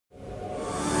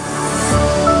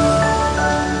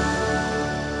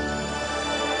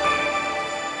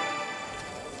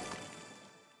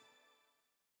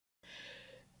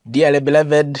Dearly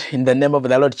beloved, in the name of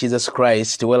the Lord Jesus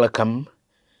Christ, welcome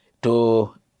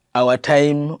to our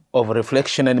time of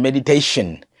reflection and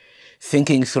meditation,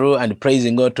 thinking through and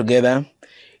praising God together,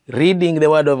 reading the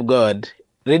Word of God,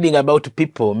 reading about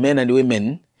people, men and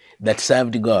women, that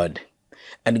served God,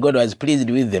 and God was pleased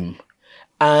with them.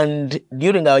 And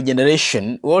during our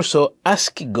generation, we also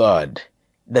ask God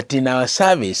that in our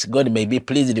service, God may be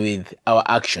pleased with our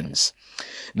actions.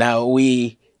 Now,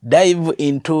 we dive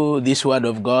into this Word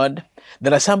of God.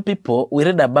 There are some people we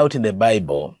read about in the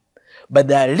Bible, but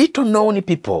there are little known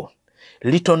people,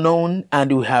 little known,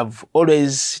 and we have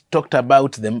always talked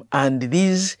about them, and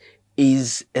this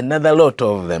is another lot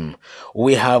of them.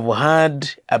 We have heard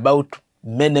about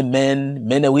many men,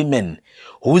 many women,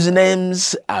 whose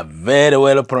names are very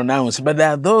well pronounced, but there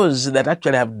are those that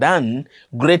actually have done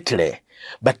greatly,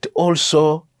 but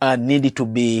also needed to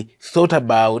be thought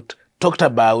about, talked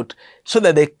about, so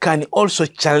that they can also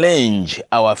challenge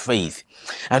our faith.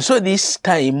 And so this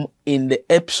time in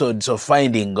the episodes of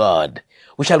Finding God,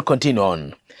 we shall continue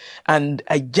on. And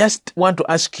I just want to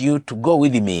ask you to go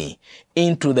with me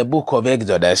into the book of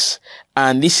Exodus.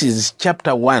 And this is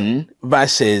chapter 1,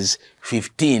 verses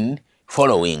 15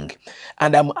 following.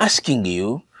 And I'm asking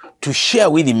you to share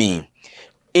with me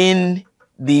in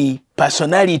the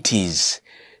personalities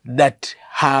that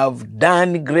have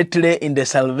done greatly in the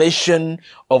salvation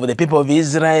of the people of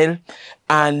Israel,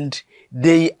 and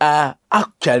they are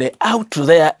actually out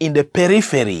there in the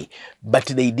periphery, but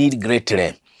they did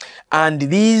greatly. And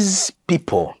these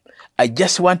people, I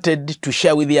just wanted to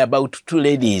share with you about two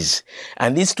ladies.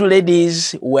 And these two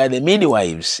ladies were the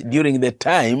midwives during the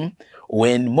time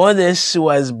when Moses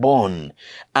was born.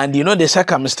 And you know the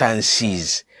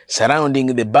circumstances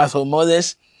surrounding the birth of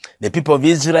Moses. The people of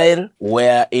Israel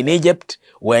were in Egypt,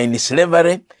 were in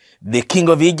slavery. The king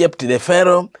of Egypt, the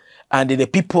Pharaoh, and the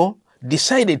people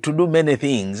decided to do many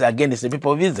things against the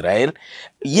people of Israel,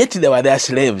 yet they were their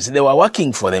slaves. They were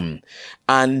working for them.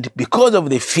 And because of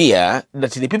the fear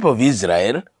that the people of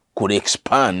Israel could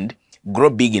expand, grow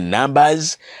big in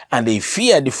numbers, and they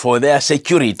feared for their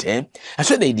security, and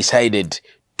so they decided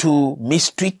to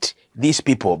mistreat these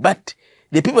people. But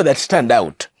the people that stand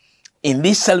out in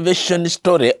this salvation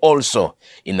story also,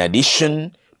 in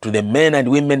addition to the men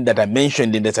and women that are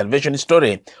mentioned in the salvation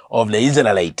story of the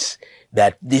Israelites,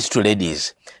 that these two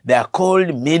ladies, they are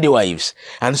called midwives.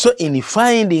 And so in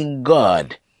finding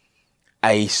God,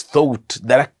 I thought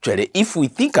that actually if we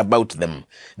think about them,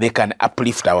 they can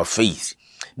uplift our faith.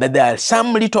 That there are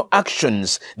some little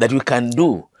actions that we can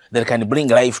do that can bring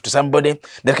life to somebody,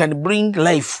 that can bring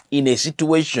life in a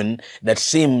situation that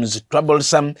seems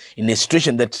troublesome, in a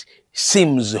situation that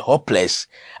seems hopeless.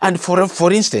 And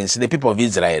for instance, the people of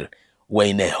Israel were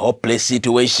in a hopeless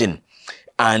situation,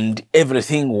 and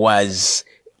everything was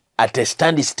at a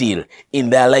standstill in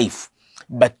their life.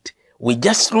 But we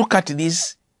just look at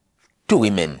these two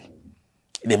women,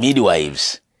 the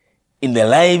midwives, in the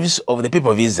lives of the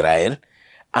people of Israel,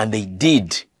 and they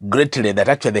did greatly that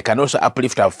actually they can also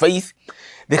uplift our faith.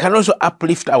 They can also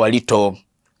uplift our little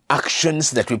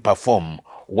actions that we perform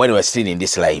when we're still in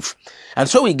this life. And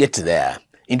so we get there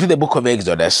into the book of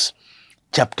Exodus,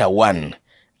 chapter 1,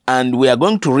 and we are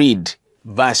going to read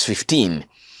verse 15.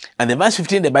 And the verse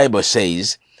 15, the Bible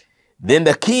says, "Then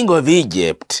the king of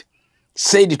Egypt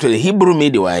said to the Hebrew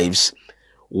midwives,"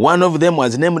 one of them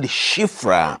was named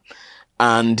Shiphrah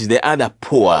and the other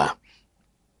Puah,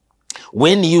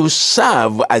 "when you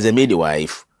serve as a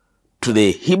midwife to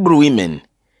the Hebrew women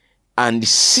and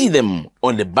see them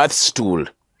on the birth stool,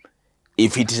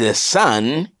 if it is a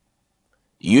son,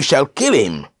 you shall kill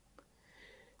him.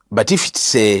 But if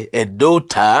it's a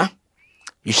daughter,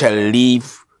 you shall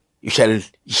live.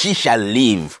 She shall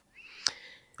live."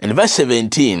 And verse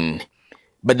 17,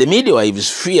 "But the midwives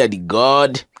feared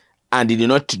God and did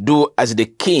not do as the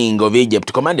king of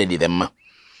Egypt commanded them,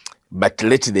 but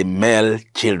let the male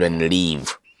children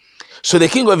live. So the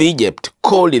king of Egypt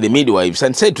called the midwives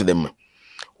and said to them,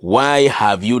 'Why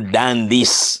have you done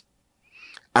this?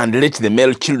 And let the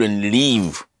male children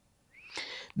live.'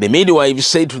 The midwives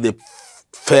said to the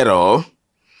Pharaoh,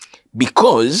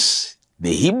 'Because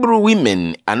the Hebrew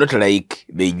women are not like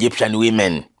the Egyptian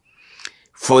women,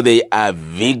 for they are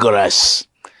vigorous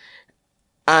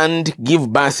and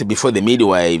give birth before the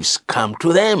midwives come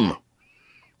to them.'"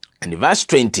 And verse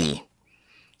 20,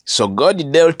 "So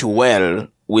God dealt well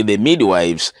with the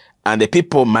midwives, and the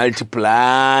people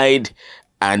multiplied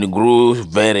and grew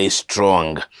very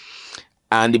strong.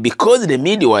 And because the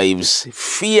midwives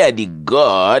feared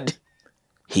God,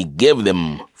 he gave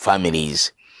them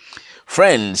families."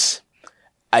 Friends,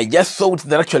 I just thought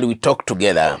that actually we talk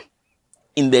together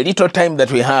in the little time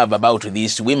that we have about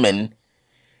these women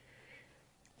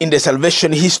in the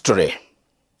salvation history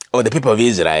of the people of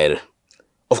Israel,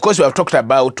 of course, we have talked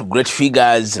about great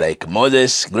figures like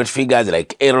Moses, great figures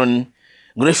like Aaron,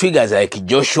 great figures like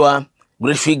Joshua,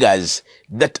 great figures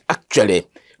that actually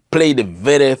played a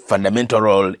very fundamental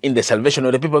role in the salvation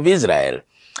of the people of Israel.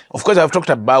 Of course, I've talked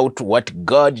about what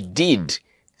God did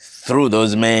through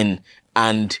those men,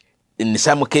 and in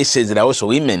some cases, there are also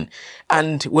women.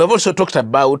 And we have also talked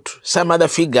about some other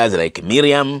figures like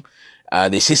Miriam,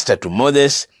 the sister to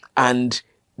Moses, and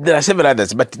there are several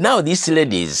others. But now these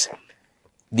ladies,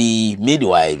 the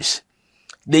midwives,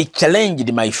 they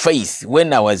challenged my faith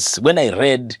when I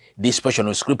read this portion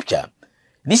of scripture.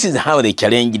 This is how they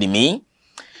challenged me,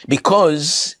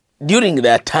 because during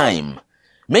their time,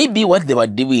 maybe what they were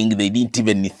doing, they didn't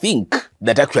even think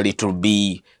that actually it will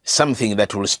be something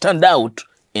that will stand out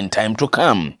in time to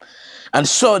come. And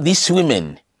so these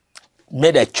women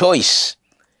made a choice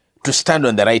to stand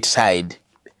on the right side,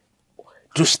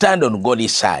 to stand on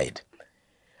God's side.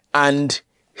 And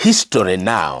history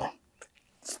now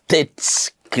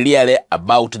states clearly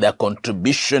about their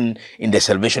contribution in the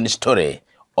salvation story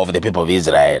of the people of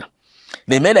Israel.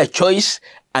 They made a choice,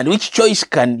 and which choice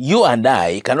can you and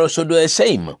I can also do the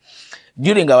same.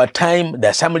 During our time, there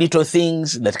are some little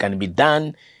things that can be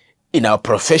done in our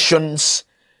professions,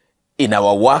 in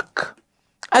our work,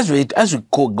 as we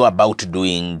go about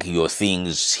doing your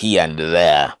things here and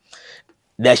there.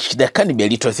 There can be a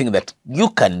little thing that you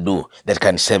can do that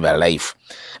can save a life.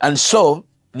 And so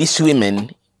these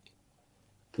women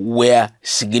were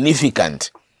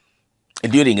significant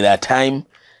during that time.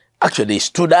 Actually, they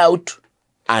stood out,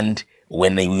 and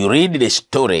when we read the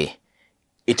story,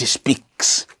 it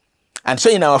speaks. And so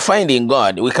in our finding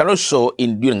God, we can also,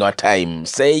 during our time,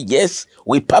 say, yes,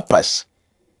 we purpose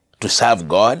to serve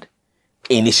God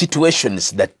in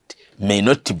situations that may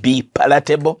not be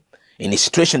palatable, in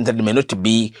situations that may not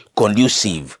be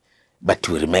conducive, but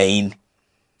we remain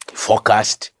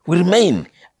focused, we remain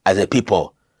as a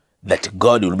people that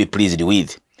God will be pleased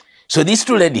with. So these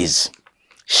two ladies,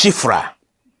 Shiphrah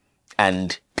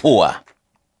and Puah.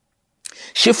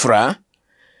 Shiphrah,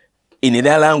 in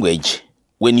their language,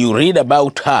 when you read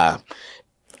about her,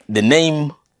 the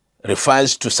name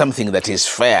refers to something that is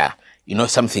fair,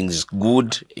 something's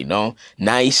good,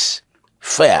 nice,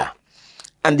 fair.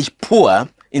 And Puah,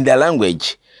 in their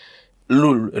language,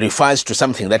 refers to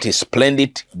something that is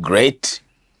splendid, great.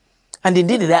 And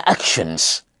indeed, their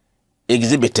actions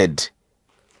exhibited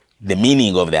the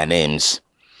meaning of their names.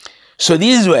 So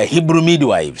these were Hebrew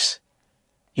midwives.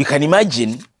 You can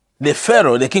imagine the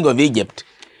Pharaoh, the king of Egypt,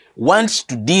 wants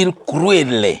to deal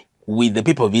cruelly with the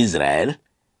people of Israel,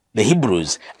 the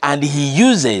Hebrews, and he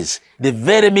uses the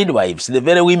very midwives, the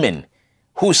very women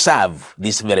who serve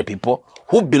these very people,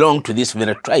 who belong to this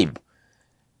very tribe.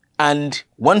 And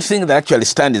one thing that actually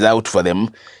stands out for them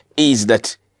is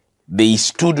that they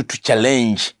stood to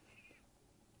challenge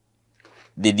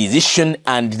the decision,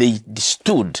 and they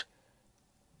stood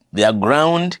their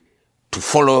ground to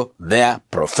follow their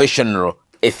professional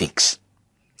ethics.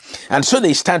 And so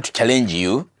they stand to challenge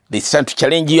you. They stand to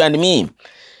challenge you and me.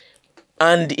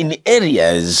 And in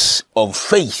areas of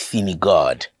faith in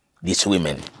God, these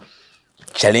women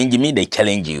challenge me, they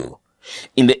challenge you.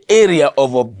 In the area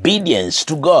of obedience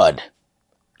to God,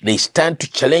 they stand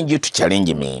to challenge you, to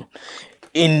challenge me.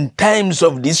 In times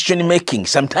of decision making,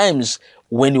 sometimes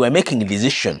when you are making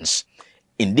decisions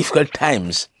in difficult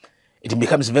times, it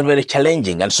becomes very, very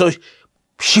challenging. And so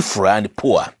Shiphrah and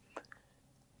Puah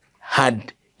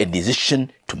had a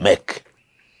decision to make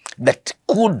that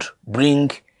could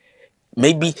bring,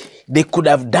 maybe they could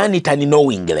have done it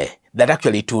unknowingly, that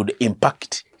actually it would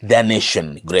impact their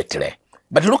nation greatly.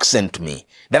 But listen to me,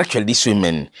 that actually these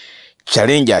women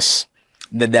challenge us,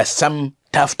 that there are some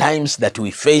tough times that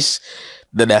we face,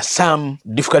 that there are some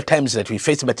difficult times that we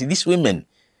face, but these women,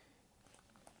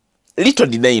 little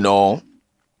did they know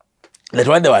that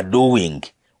what they were doing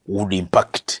would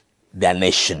impact their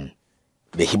nation,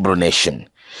 the Hebrew nation.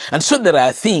 And so there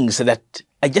are things that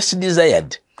I just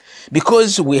desired,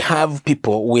 because we have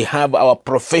people, we have our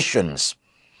professions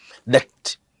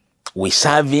that we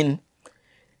serve in.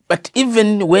 But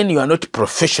even when you are not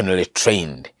professionally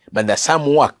trained, but there's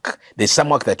some work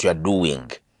that you are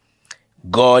doing,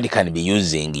 God can be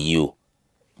using you.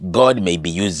 God may be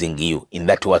using you in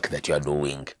that work that you are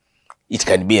doing. It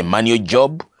can be a manual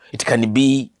job. It can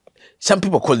be, some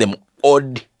people call them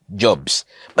odd jobs.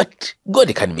 But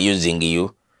God can be using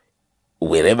you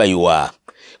wherever you are.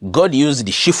 God used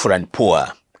Shiphrah and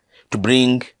Puah to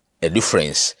bring a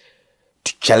difference,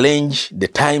 to challenge the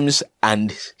times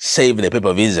and save the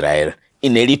people of Israel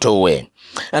in a little way.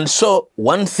 And so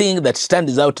one thing that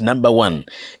stands out, number one,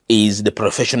 is the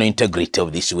professional integrity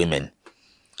of these women.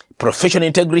 Professional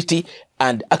integrity,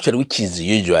 and actually which is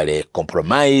usually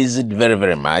compromised very,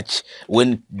 very much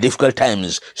when difficult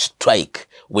times strike,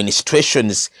 when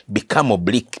situations become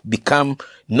oblique, become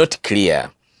not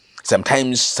clear.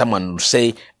 Sometimes someone will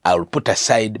say, I will put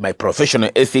aside my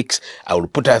professional ethics, I will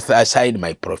put aside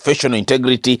my professional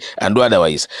integrity and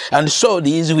otherwise. And so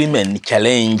these women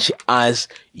challenge us,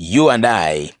 you and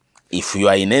I, if you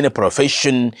are in any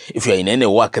profession, if you are in any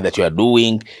work that you are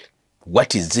doing,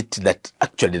 what is it that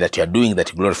actually that you are doing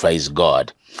that glorifies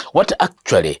God? What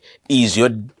actually is your,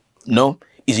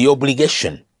 is your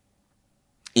obligation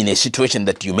in a situation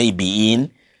that you may be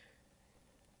in?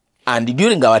 And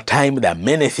during our time, there are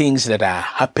many things that are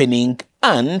happening,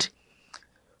 and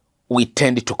we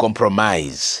tend to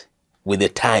compromise with the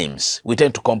times. We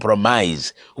tend to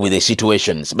compromise with the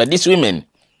situations. But these women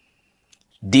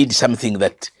did something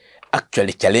that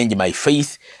actually challenged my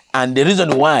faith. And the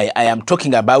reason why I am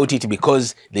talking about it,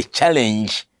 because the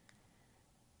challenge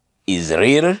is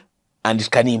real and it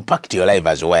can impact your life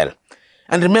as well.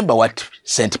 And remember what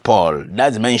St. Paul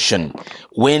does mention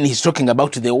when he's talking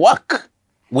about the work,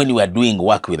 when we are doing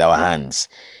work with our hands.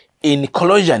 In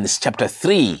Colossians chapter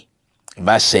 3,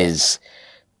 verses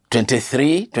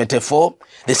 23, 24,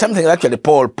 there's something actually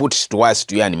Paul puts to us,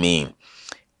 to you and me,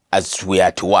 as we are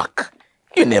at work.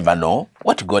 You never know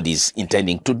what God is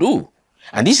intending to do.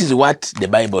 And this is what the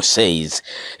Bible says,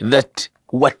 that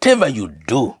whatever you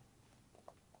do,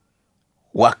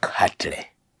 work heartily,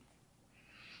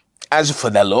 as for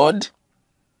the Lord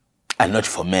and not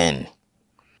for men,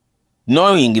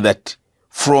 knowing that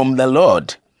from the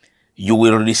Lord you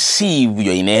will receive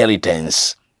your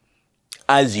inheritance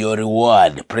as your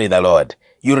reward. Pray the Lord.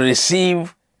 You will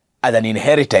receive as an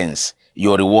inheritance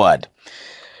your reward.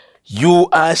 You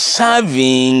are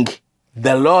serving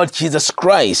the Lord Jesus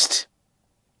Christ.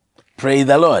 Praise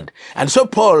the Lord. And so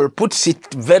Paul puts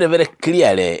it very, very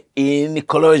clearly in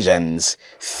Colossians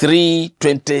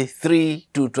 3:23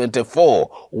 to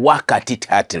 24. Work at it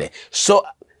heartily. So,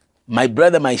 my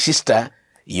brother, my sister,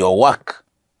 your work,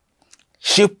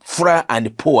 Shiphrah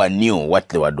and Puah knew what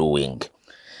they were doing.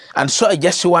 And so I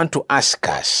just want to ask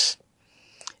us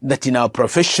that in our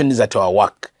professions, at our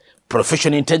work,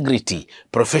 professional integrity,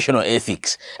 professional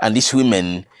ethics, and these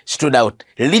women stood out.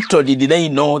 Little did they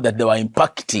know that they were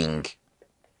impacting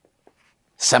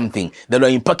something, they were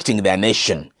impacting their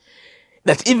nation,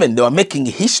 that even they were making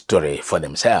history for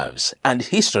themselves, and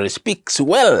history speaks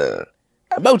well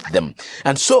about them.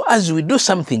 And so as we do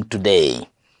something today,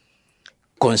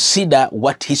 consider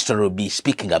what history will be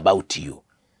speaking about you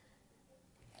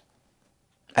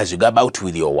as you go about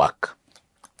with your work,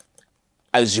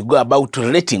 as you go about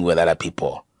relating with other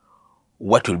people.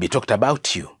 What will be talked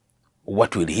about you?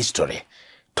 What will history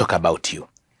talk about you?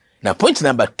 Now, point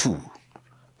number 2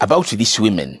 about these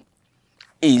women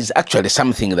is actually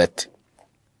something that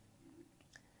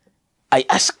I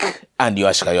ask, and you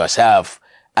ask yourself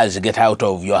as you get out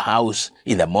of your house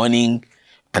in the morning,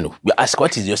 and you ask,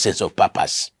 what is your sense of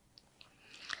purpose?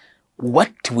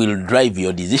 What will drive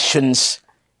your decisions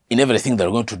in everything that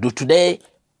you're going to do today,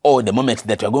 or the moment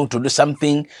that you're going to do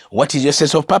something? What is your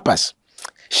sense of purpose?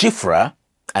 Shiphrah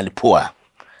and Puah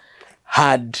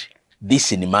had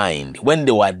this in mind when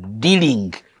they were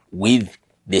dealing with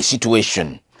the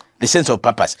situation, the sense of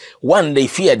purpose. One, they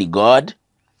feared God,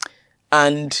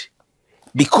 and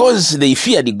because they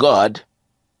feared God,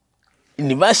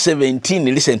 in verse 17,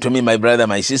 listen to me, my brother,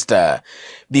 my sister,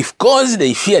 because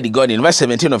they feared God, in verse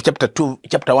 17 of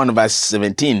chapter 1, verse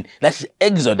 17, that's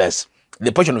Exodus,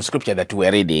 the portion of scripture that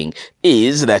we're reading,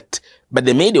 is that, but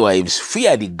the midwives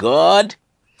feared God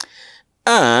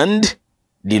and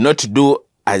did not do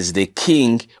as the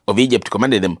king of Egypt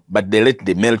commanded them, but they let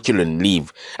the male children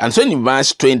live. And so in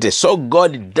verse 20, so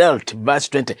God dealt, verse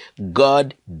 20,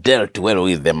 God dealt well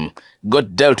with them.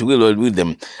 God dealt well with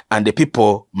them, and the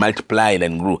people multiplied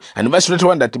and grew. And verse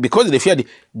 21, that because they feared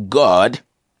God,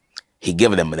 he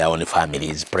gave them their own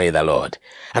families. Pray the Lord.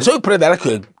 And so we pray that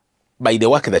actually, by the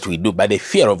work that we do, by the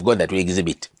fear of God that we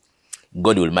exhibit,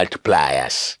 God will multiply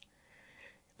us.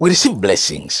 We receive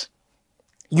blessings.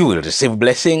 You will receive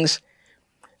blessings.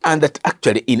 And that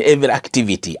actually in every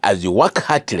activity, as you work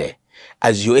heartily,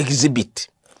 as you exhibit,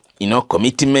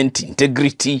 commitment,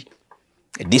 integrity,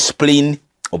 discipline,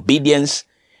 obedience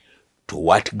to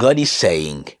what God is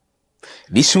saying,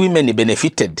 these women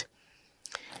benefited.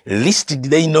 Least did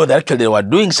they know that actually they were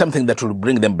doing something that will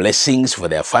bring them blessings for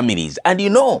their families. And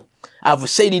I've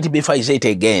said it before, I say it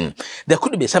again. There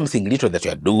could be something little that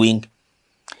you are doing.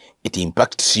 It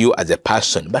impacts you as a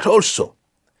person, but also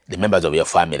the members of your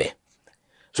family.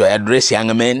 So I address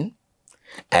young men,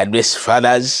 I address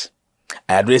fathers,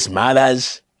 I address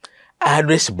mothers, I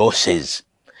address bosses,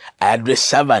 I address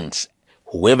servants,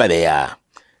 whoever they are.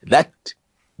 That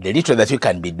the little that you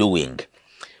can be doing,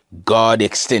 God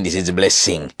extends his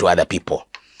blessing to other people.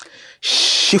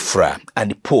 Shiphrah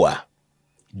and Puah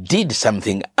did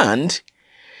something and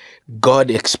God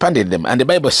expanded them. And the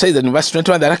Bible says in verse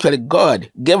 21 that actually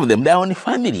God gave them their own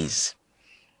families.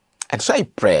 And so I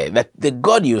pray that the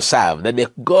God you serve, that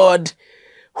the God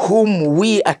whom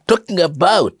we are talking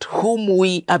about, whom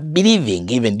we are believing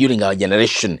even during our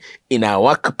generation, in our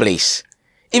workplace,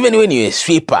 even when you're a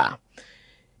sweeper,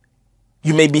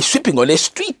 you may be sweeping on the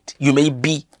street, you may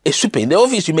be a sweeper in the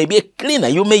office, you may be a cleaner,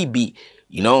 you may be,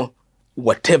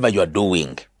 whatever you're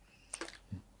doing.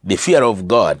 The fear of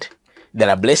God, there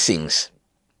are blessings.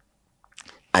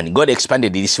 And God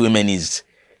expanded these women's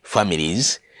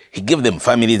families. He gave them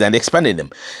families and expanded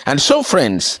them. And so,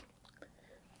 friends,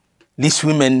 these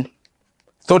women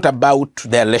thought about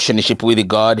their relationship with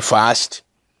God first.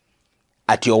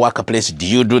 At your workplace, do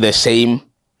you do the same?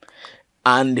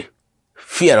 And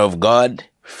fear of God,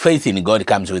 faith in God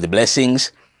comes with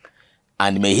blessings.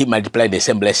 And may he multiply the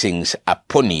same blessings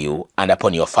upon you and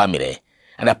upon your family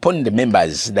and upon the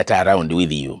members that are around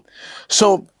with you.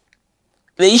 So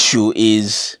the issue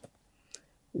is,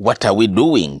 what are we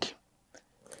doing?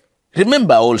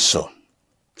 Remember also,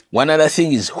 one other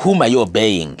thing is, whom are you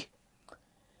obeying?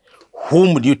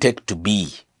 Whom do you take to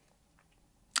be?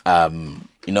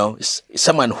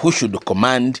 Someone who should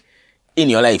command in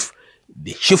your life.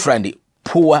 The Shiphrah and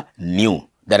Puah knew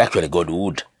that actually God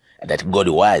would, that God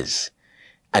was.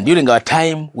 And during our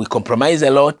time, we compromise a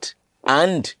lot,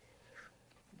 and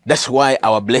that's why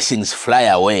our blessings fly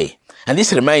away. And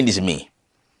this reminds me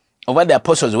of what the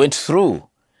apostles went through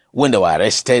when they were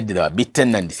arrested, they were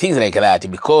beaten, and things like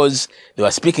that, because they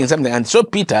were speaking something. And so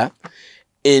Peter,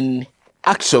 in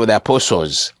Acts of the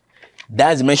Apostles,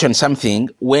 does mention something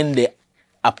when the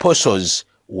apostles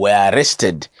were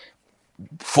arrested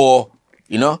for,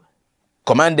 they were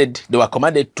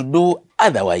commanded to do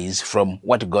otherwise from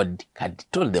what God had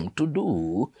told them to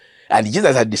do. And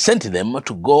Jesus had sent them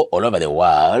to go all over the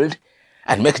world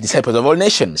and make disciples of all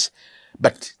nations.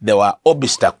 But there were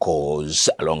obstacles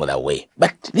along the way.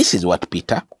 But this is what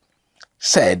Peter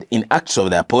said in Acts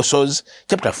of the Apostles,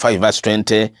 chapter 5, verse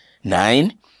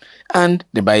 29. And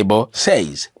the Bible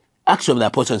says, Acts of the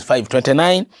Apostles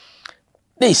 5:29,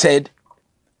 they said,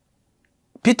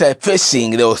 Peter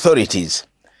facing the authorities,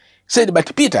 said,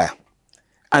 but Peter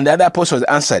and the other apostles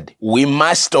answered, we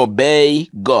must obey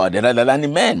God rather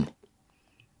than men.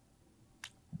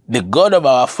 The God of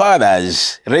our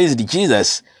fathers raised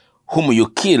Jesus, whom you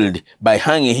killed by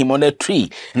hanging him on a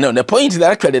tree. Now, the point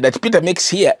that Peter makes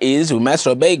here is, we must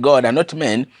obey God and not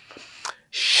men.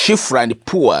 Shiphrah and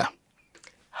Puah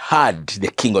had the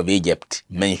king of Egypt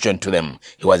mentioned to them.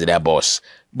 He was their boss.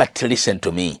 But listen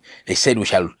to me. They said we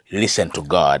shall listen to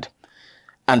God.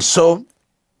 And so,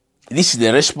 this is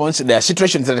the response. There are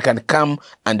situations that can come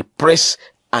and press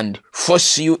and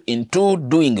force you into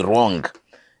doing wrong.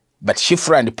 But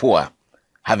Shiphrah and Puah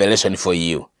have a lesson for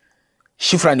you.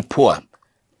 Shiphrah and Puah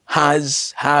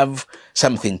have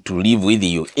something to live with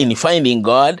you in finding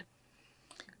God.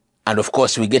 And of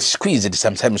course, we get squeezed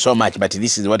sometimes so much, but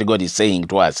this is what God is saying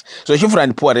to us. So Shiphrah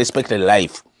and Puah respected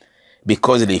life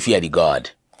because they feared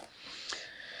God.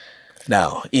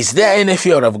 Now, is there any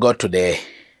fear of God today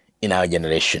in our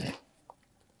generation?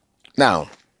 Now,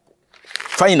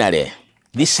 finally,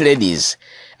 these ladies,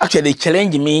 actually, they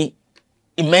challenged me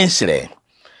immensely.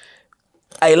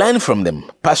 I learned from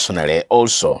them personally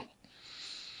also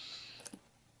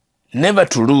never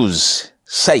to lose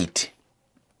sight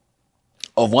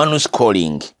of one's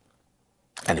calling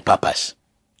and purpose.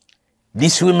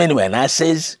 These women were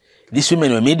nurses, these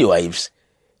women were midwives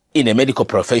in a medical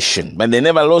profession, but they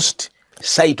never lost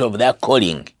sight of their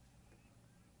calling.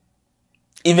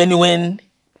 Even when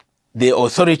the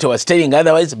authority was telling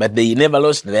otherwise, but they never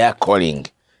lost their calling.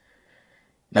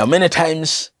 Now, many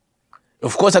times,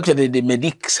 of course, actually, the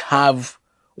medics have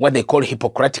what they call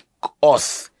Hippocratic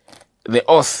oath, the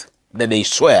oath that they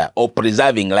swear of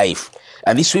preserving life.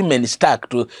 And these women stuck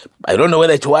to, I don't know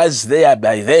whether it was there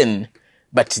by then,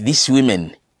 but these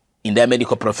women in their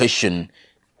medical profession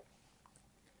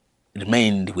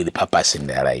remained with purpose in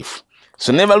their life.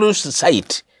 So never lose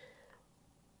sight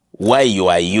why you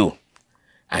are you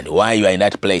and why you are in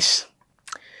that place.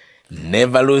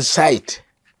 Never lose sight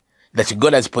that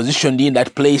God has positioned you in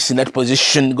that place, in that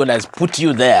position. God has put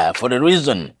you there for a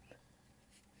reason.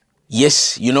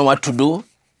 Yes, you know what to do.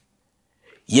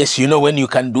 Yes, you know when you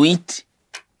can do it.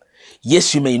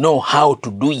 Yes, you may know how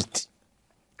to do it.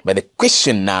 But the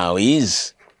question now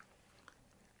is,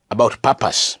 about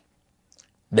purpose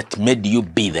that made you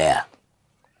be there.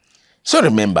 So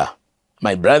remember,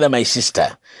 my brother, my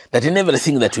sister, that in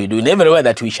everything that we do, in everywhere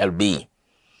that we shall be,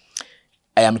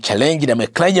 I am challenged, I'm a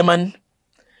clergyman,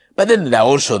 but then there are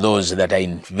also those that are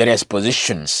in various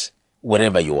positions,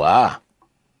 wherever you are,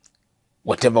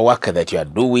 whatever work that you are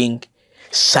doing,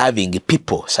 serving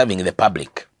people, serving the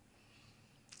public.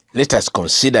 Let us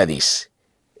consider this,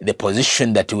 the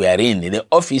position that we are in, the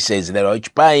offices that we are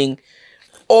occupying,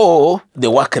 or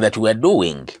the work that we are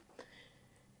doing.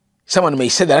 Someone may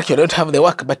say that actually I don't have the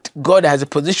work, but God has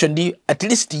positioned you, at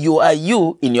least you are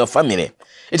you in your family.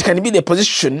 It can be the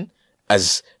position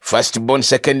as firstborn,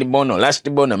 secondborn, or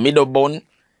lastborn, or middleborn.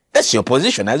 That's your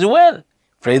position as well.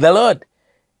 Praise the Lord.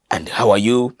 And how are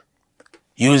you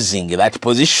using that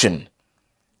position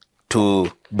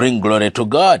to bring glory to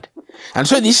God? And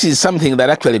so this is something that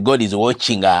actually God is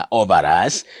watching over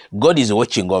us. God is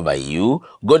watching over you.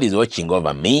 God is watching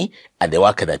over me and the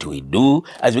work that we do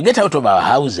as we get out of our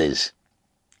houses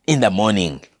in the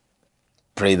morning.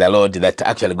 Praise the Lord that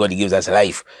actually God gives us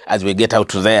life as we get out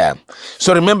there.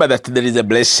 So remember that there is a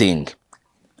blessing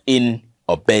in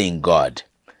obeying God.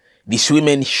 These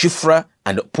women, Shiphrah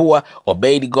and Puah,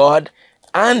 obeyed God,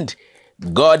 and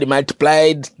God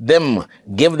multiplied them,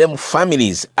 gave them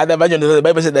families. Other versions of the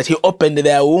Bible said that he opened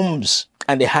their wombs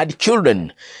and they had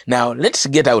children. Now, let's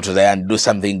get out there and do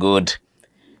something good.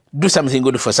 Do something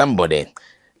good for somebody.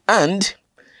 And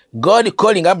God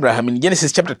calling Abraham in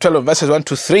Genesis chapter 12, verses 1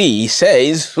 to 3, he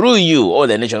says, through you, all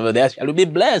the nations of the earth shall be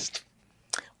blessed.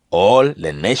 All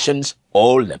the nations,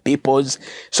 all the peoples.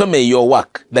 So may your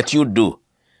work that you do,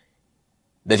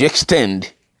 that you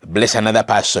extend, bless another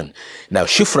person. Now,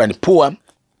 Shiphrah and Puah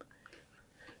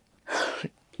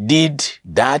did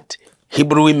that.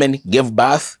 Hebrew women gave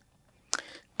birth,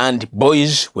 and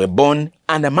boys were born.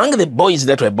 And among the boys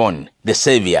that were born, the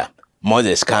Savior,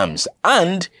 Moses, comes.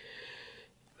 And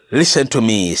listen to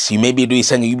me, you may be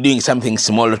doing something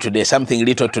small today, something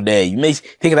little today. You may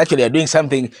think that actually you're doing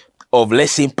something of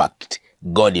less impact.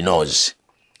 God knows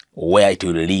where it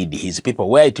will lead his people,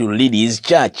 where it will lead his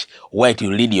church, where it will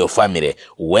lead your family,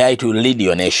 where it will lead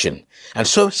your nation. And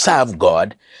so serve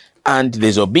God, and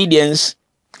there's obedience.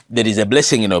 There is a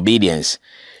blessing in obedience.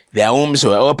 Their homes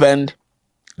were opened.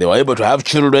 They were able to have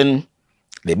children.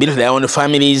 They built their own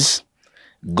families.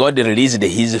 God released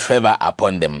his favor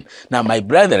upon them. Now, my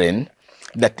brethren,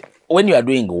 that when you are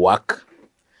doing work,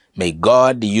 may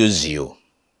God use you.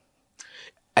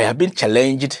 I have been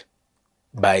challenged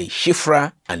by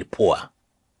Shiphrah and Puah.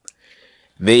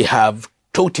 They have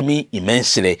taught me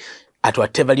immensely at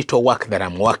whatever little work that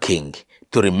I'm working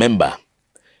to remember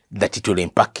that it will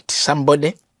impact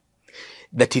somebody,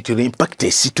 that it will impact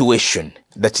a situation,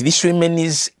 that this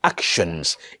women's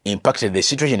actions impacted the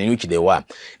situation in which they were.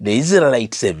 The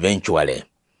Israelites eventually,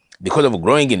 because of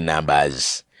growing in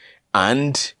numbers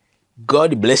and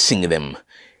God blessing them,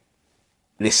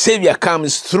 the Savior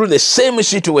comes through the same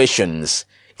situations.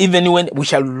 Even when we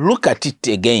shall look at it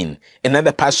again,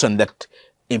 another person that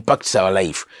impacts our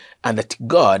life, and that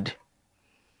God,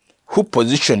 who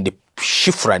positioned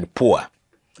Shiphrah and Puah,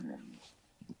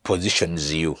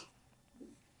 positions you,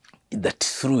 that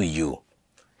through you,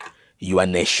 your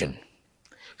nation,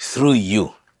 through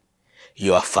you,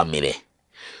 your family,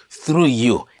 through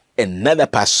you, another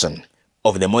person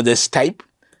of the Moses type,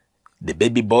 the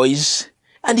baby boys,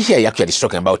 and here he actually is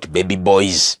talking about baby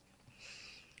boys.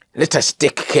 Let us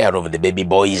take care of the baby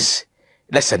boys.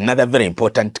 That's another very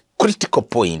important, critical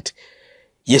point.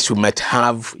 Yes, we might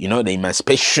have, the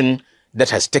emancipation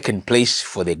that has taken place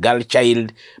for the girl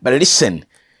child. But listen,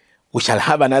 we shall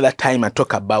have another time and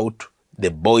talk about the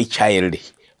boy child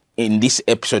in these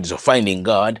episodes of Finding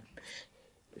God.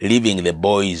 Leaving the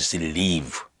boys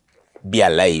live, be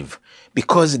alive,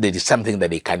 because there is something that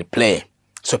they can play.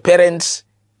 So parents,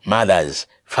 mothers,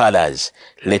 fathers,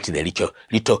 let the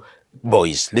little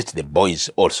boys, let the boys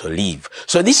also live.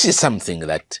 So this is something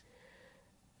that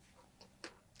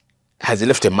has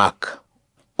left a mark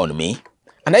on me,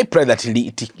 and I pray that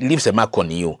it leaves a mark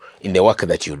on you in the work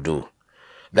that you do.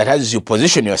 That as you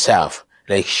position yourself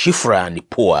like Shiphrah and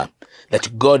Puah,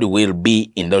 that God will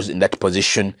be in that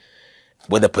position,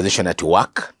 whether position at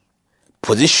work,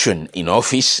 position in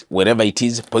office, wherever it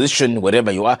is, position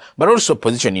wherever you are, but also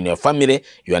position in your family.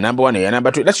 You are number one, you are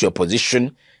number two. That's your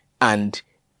position, and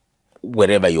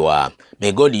wherever you are,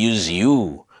 may God use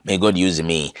you. May God use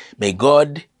me. May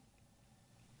God's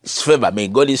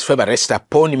favor rest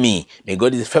upon me. May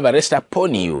God's favor rest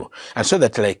upon you. And so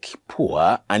that like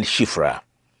Puah and Shiphrah,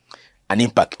 an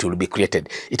impact will be created.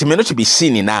 It may not be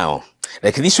seen now.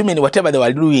 Like these women, whatever they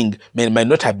were doing might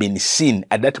not have been seen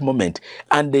at that moment.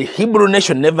 And the Hebrew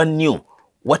nation never knew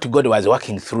what God was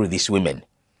working through these women.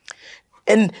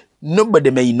 And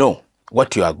nobody may know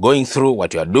what you are going through,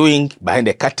 what you are doing behind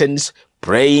the curtains,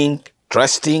 praying,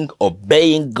 trusting,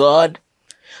 obeying God.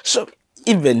 So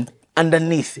even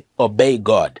underneath, obey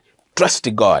God,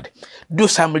 trust God, do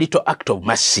some little act of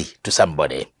mercy to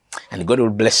somebody, and God will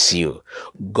bless you.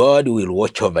 God will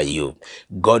watch over you.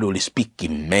 God will speak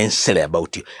immensely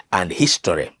about you, and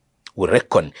history will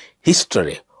reckon,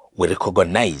 history will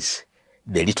recognize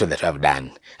the little that you have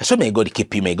done. And so may God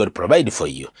keep you, may God provide for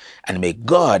you, and may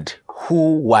God,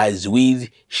 who was with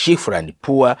Shiphrah and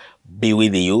Puah, be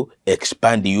with you,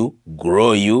 expand you,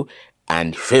 grow you,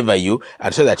 and favor you,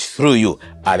 and so that through you,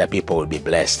 other people will be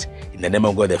blessed. In the name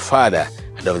of God the Father,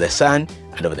 and of the Son,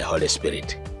 and of the Holy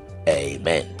Spirit.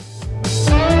 Amen.